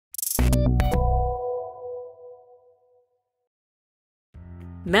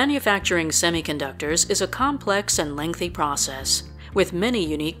Manufacturing semiconductors is a complex and lengthy process, with many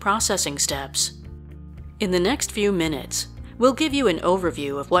unique processing steps. In the next few minutes, we'll give you an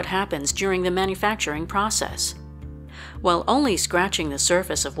overview of what happens during the manufacturing process. While only scratching the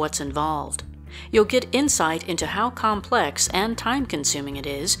surface of what's involved, you'll get insight into how complex and time-consuming it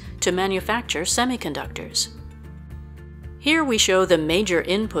is to manufacture semiconductors. Here we show the major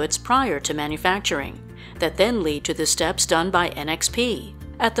inputs prior to manufacturing, that then lead to the steps done by NXP.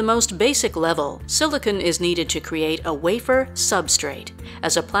 At the most basic level, silicon is needed to create a wafer substrate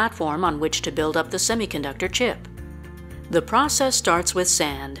as a platform on which to build up the semiconductor chip. The process starts with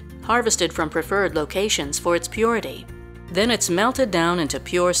sand, harvested from preferred locations for its purity. Then it's melted down into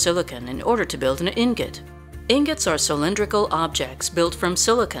pure silicon in order to build an ingot. Ingots are cylindrical objects built from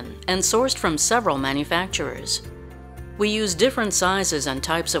silicon and sourced from several manufacturers. We use different sizes and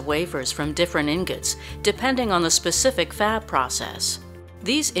types of wafers from different ingots, depending on the specific fab process.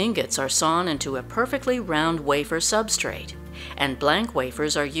 These ingots are sawn into a perfectly round wafer substrate, and blank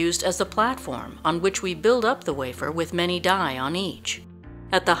wafers are used as the platform on which we build up the wafer with many die on each.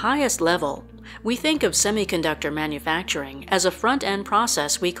 At the highest level, we think of semiconductor manufacturing as a front-end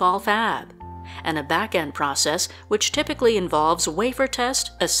process we call fab, and a back-end process which typically involves wafer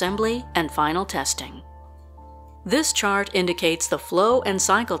test, assembly, and final testing. This chart indicates the flow and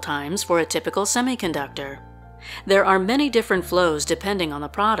cycle times for a typical semiconductor. There are many different flows depending on the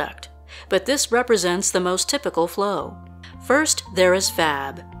product, but this represents the most typical flow. First, there is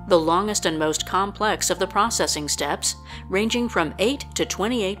fab, the longest and most complex of the processing steps, ranging from 8 to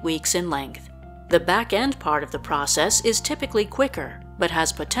 28 weeks in length. The back-end part of the process is typically quicker, but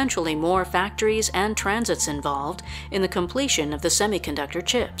has potentially more factories and transits involved in the completion of the semiconductor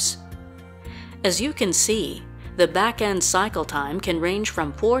chips. As you can see, the back-end cycle time can range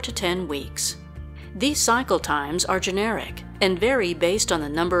from 4 to 10 weeks. These cycle times are generic and vary based on the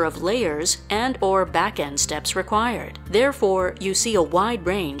number of layers and/or back-end steps required. Therefore, you see a wide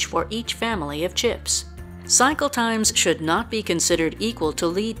range for each family of chips. Cycle times should not be considered equal to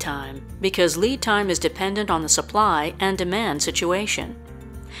lead time, because lead time is dependent on the supply and demand situation.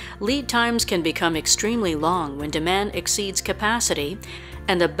 Lead times can become extremely long when demand exceeds capacity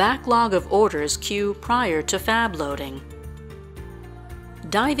and a backlog of orders queue prior to fab loading.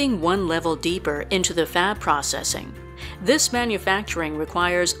 Diving one level deeper into the fab processing, this manufacturing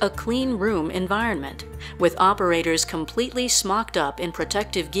requires a clean room environment, with operators completely smocked up in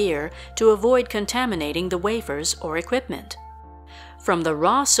protective gear to avoid contaminating the wafers or equipment. From the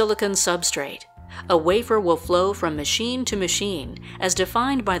raw silicon substrate, a wafer will flow from machine to machine as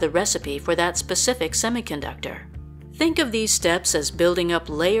defined by the recipe for that specific semiconductor. Think of these steps as building up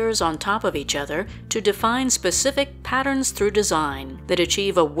layers on top of each other to define specific patterns through design that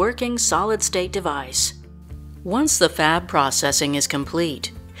achieve a working solid-state device. Once the fab processing is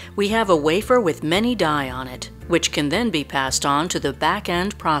complete, we have a wafer with many die on it, which can then be passed on to the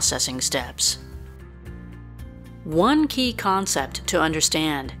back-end processing steps. One key concept to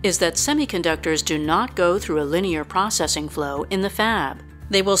understand is that semiconductors do not go through a linear processing flow in the fab.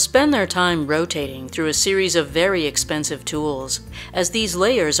 They will spend their time rotating through a series of very expensive tools, as these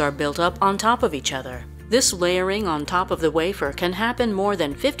layers are built up on top of each other. This layering on top of the wafer can happen more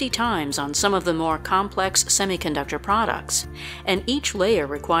than 50 times on some of the more complex semiconductor products, and each layer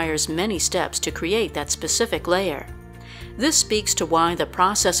requires many steps to create that specific layer. This speaks to why the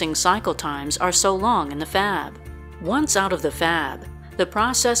processing cycle times are so long in the fab. Once out of the fab, the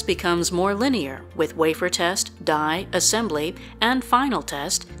process becomes more linear, with wafer test, die, assembly, and final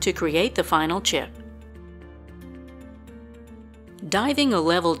test to create the final chip. Diving a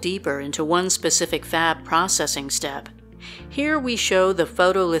level deeper into one specific fab processing step, here we show the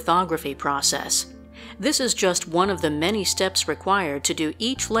photolithography process. This is just one of the many steps required to do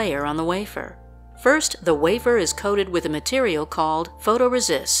each layer on the wafer. First, the wafer is coated with a material called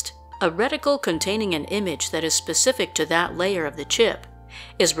photoresist. A reticle containing an image that is specific to that layer of the chip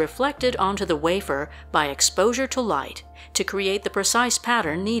is reflected onto the wafer by exposure to light to create the precise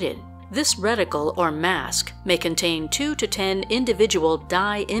pattern needed. This reticle or mask may contain 2 to 10 individual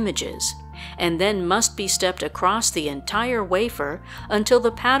die images, and then must be stepped across the entire wafer until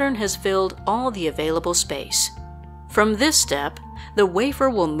the pattern has filled all the available space. From this step, the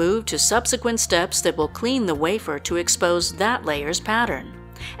wafer will move to subsequent steps that will clean the wafer to expose that layer's pattern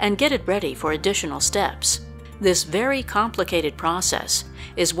and get it ready for additional steps. This very complicated process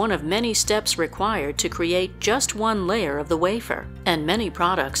is one of many steps required to create just one layer of the wafer, and many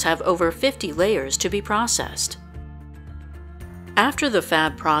products have over 50 layers to be processed. After the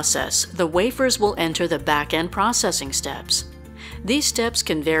fab process, the wafers will enter the back-end processing steps. These steps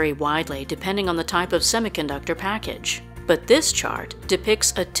can vary widely depending on the type of semiconductor package, But this chart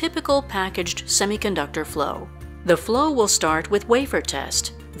depicts a typical packaged semiconductor flow. The flow will start with wafer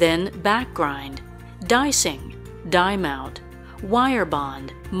test, then back grind, dicing, die mount, wire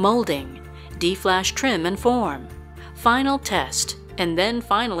bond, molding, deflash trim and form, final test, and then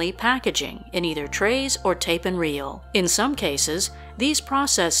finally packaging in either trays or tape and reel. In some cases, these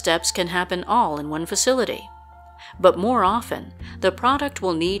process steps can happen all in one facility. But more often, the product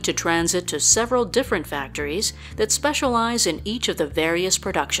will need to transit to several different factories that specialize in each of the various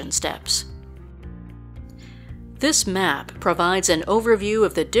production steps. This map provides an overview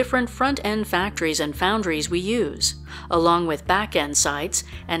of the different front-end factories and foundries we use, along with back-end sites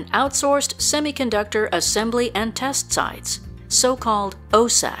and outsourced semiconductor assembly and test sites, so-called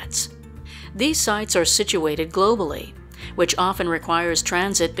OSATs. These sites are situated globally, which often requires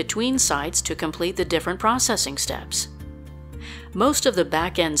transit between sites to complete the different processing steps. Most of the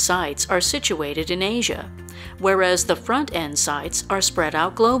back-end sites are situated in Asia, whereas the front-end sites are spread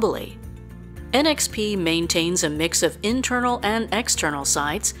out globally. NXP maintains a mix of internal and external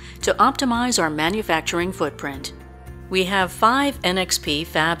sites to optimize our manufacturing footprint. We have 5 NXP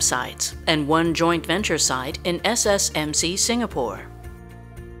fab sites and 1 joint venture site in SSMC, Singapore.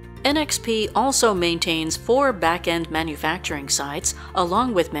 NXP also maintains 4 back-end manufacturing sites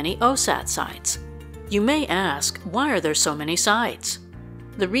along with many OSAT sites. You may ask, why are there so many sites?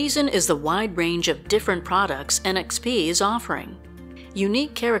 The reason is the wide range of different products NXP is offering.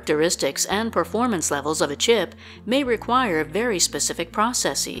 Unique characteristics and performance levels of a chip may require very specific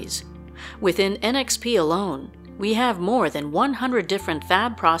processes. Within NXP alone, we have more than 100 different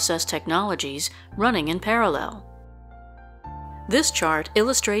fab process technologies running in parallel. This chart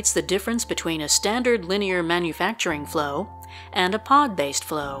illustrates the difference between a standard linear manufacturing flow and a pod-based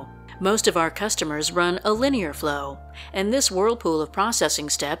flow. Most of our customers run a linear flow, and this whirlpool of processing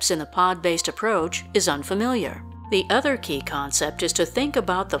steps in the pod-based approach is unfamiliar. The other key concept is to think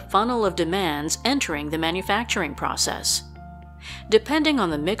about the funnel of demands entering the manufacturing process. Depending on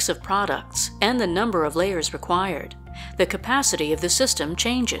the mix of products and the number of layers required, the capacity of the system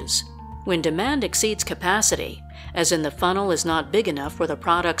changes. When demand exceeds capacity, as in the funnel is not big enough for the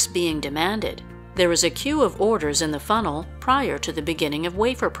products being demanded, there is a queue of orders in the funnel prior to the beginning of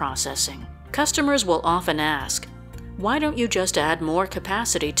wafer processing. Customers will often ask, "Why don't you just add more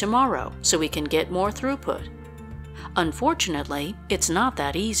capacity tomorrow so we can get more throughput?" Unfortunately, it's not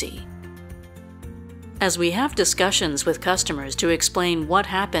that easy. As we have discussions with customers to explain what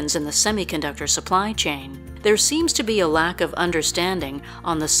happens in the semiconductor supply chain, there seems to be a lack of understanding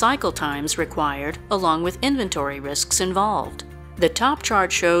on the cycle times required along with inventory risks involved. The top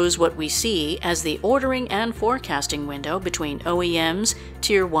chart shows what we see as the ordering and forecasting window between OEMs,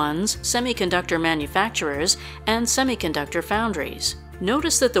 Tier 1s, semiconductor manufacturers, and semiconductor foundries.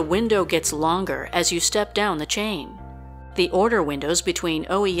 Notice that the window gets longer as you step down the chain. The order windows between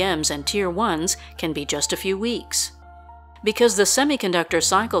OEMs and Tier 1s can be just a few weeks. Because the semiconductor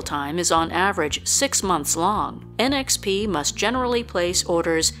cycle time is on average 6 months long, NXP must generally place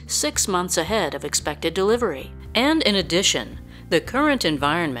orders 6 months ahead of expected delivery. And in addition, the current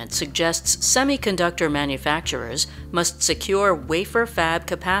environment suggests semiconductor manufacturers must secure wafer fab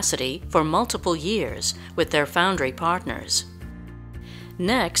capacity for multiple years with their foundry partners.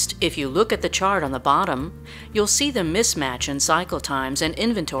 Next, if you look at the chart on the bottom, you'll see the mismatch in cycle times and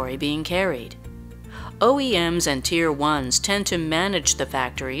inventory being carried. OEMs and Tier 1s tend to manage the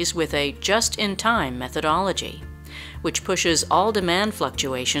factories with a just-in-time methodology, which pushes all demand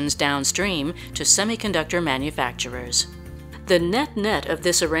fluctuations downstream to semiconductor manufacturers. The net-net of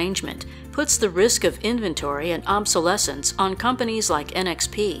this arrangement puts the risk of inventory and obsolescence on companies like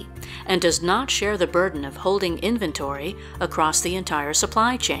NXP and does not share the burden of holding inventory across the entire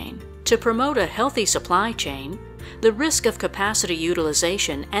supply chain. To promote a healthy supply chain, the risk of capacity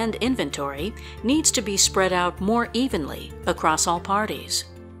utilization and inventory needs to be spread out more evenly across all parties.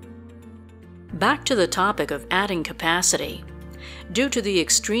 Back to the topic of adding capacity. Due to the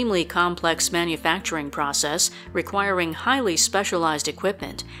extremely complex manufacturing process requiring highly specialized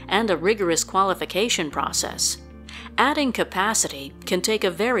equipment and a rigorous qualification process, adding capacity can take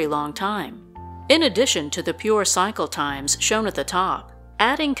a very long time. In addition to the pure cycle times shown at the top,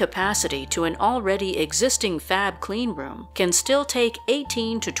 adding capacity to an already existing fab cleanroom can still take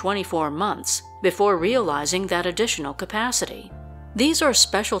 18 to 24 months before realizing that additional capacity. These are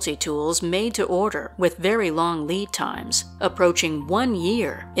specialty tools made to order with very long lead times, approaching 1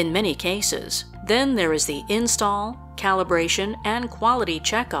 year in many cases. Then there is the install, calibration, and quality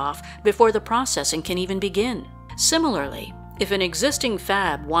checkoff before the processing can even begin. Similarly, If an existing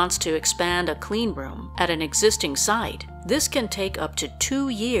fab wants to expand a clean room at an existing site, this can take up to 2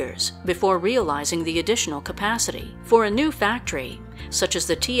 years before realizing the additional capacity. For a new factory, such as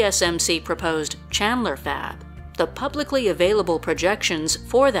the TSMC proposed Chandler fab, the publicly available projections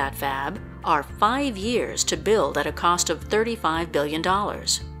for that fab are 5 years to build at a cost of $35 billion.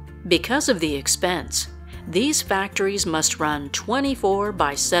 Because of the expense, these factories must run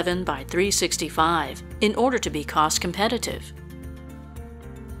 24/7/365 in order to be cost competitive.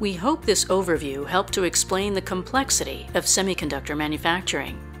 We hope this overview helped to explain the complexity of semiconductor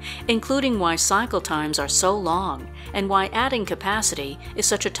manufacturing, including why cycle times are so long and why adding capacity is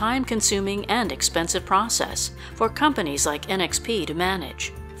such a time-consuming and expensive process for companies like NXP to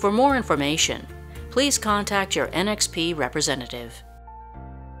manage. For more information, please contact your NXP representative.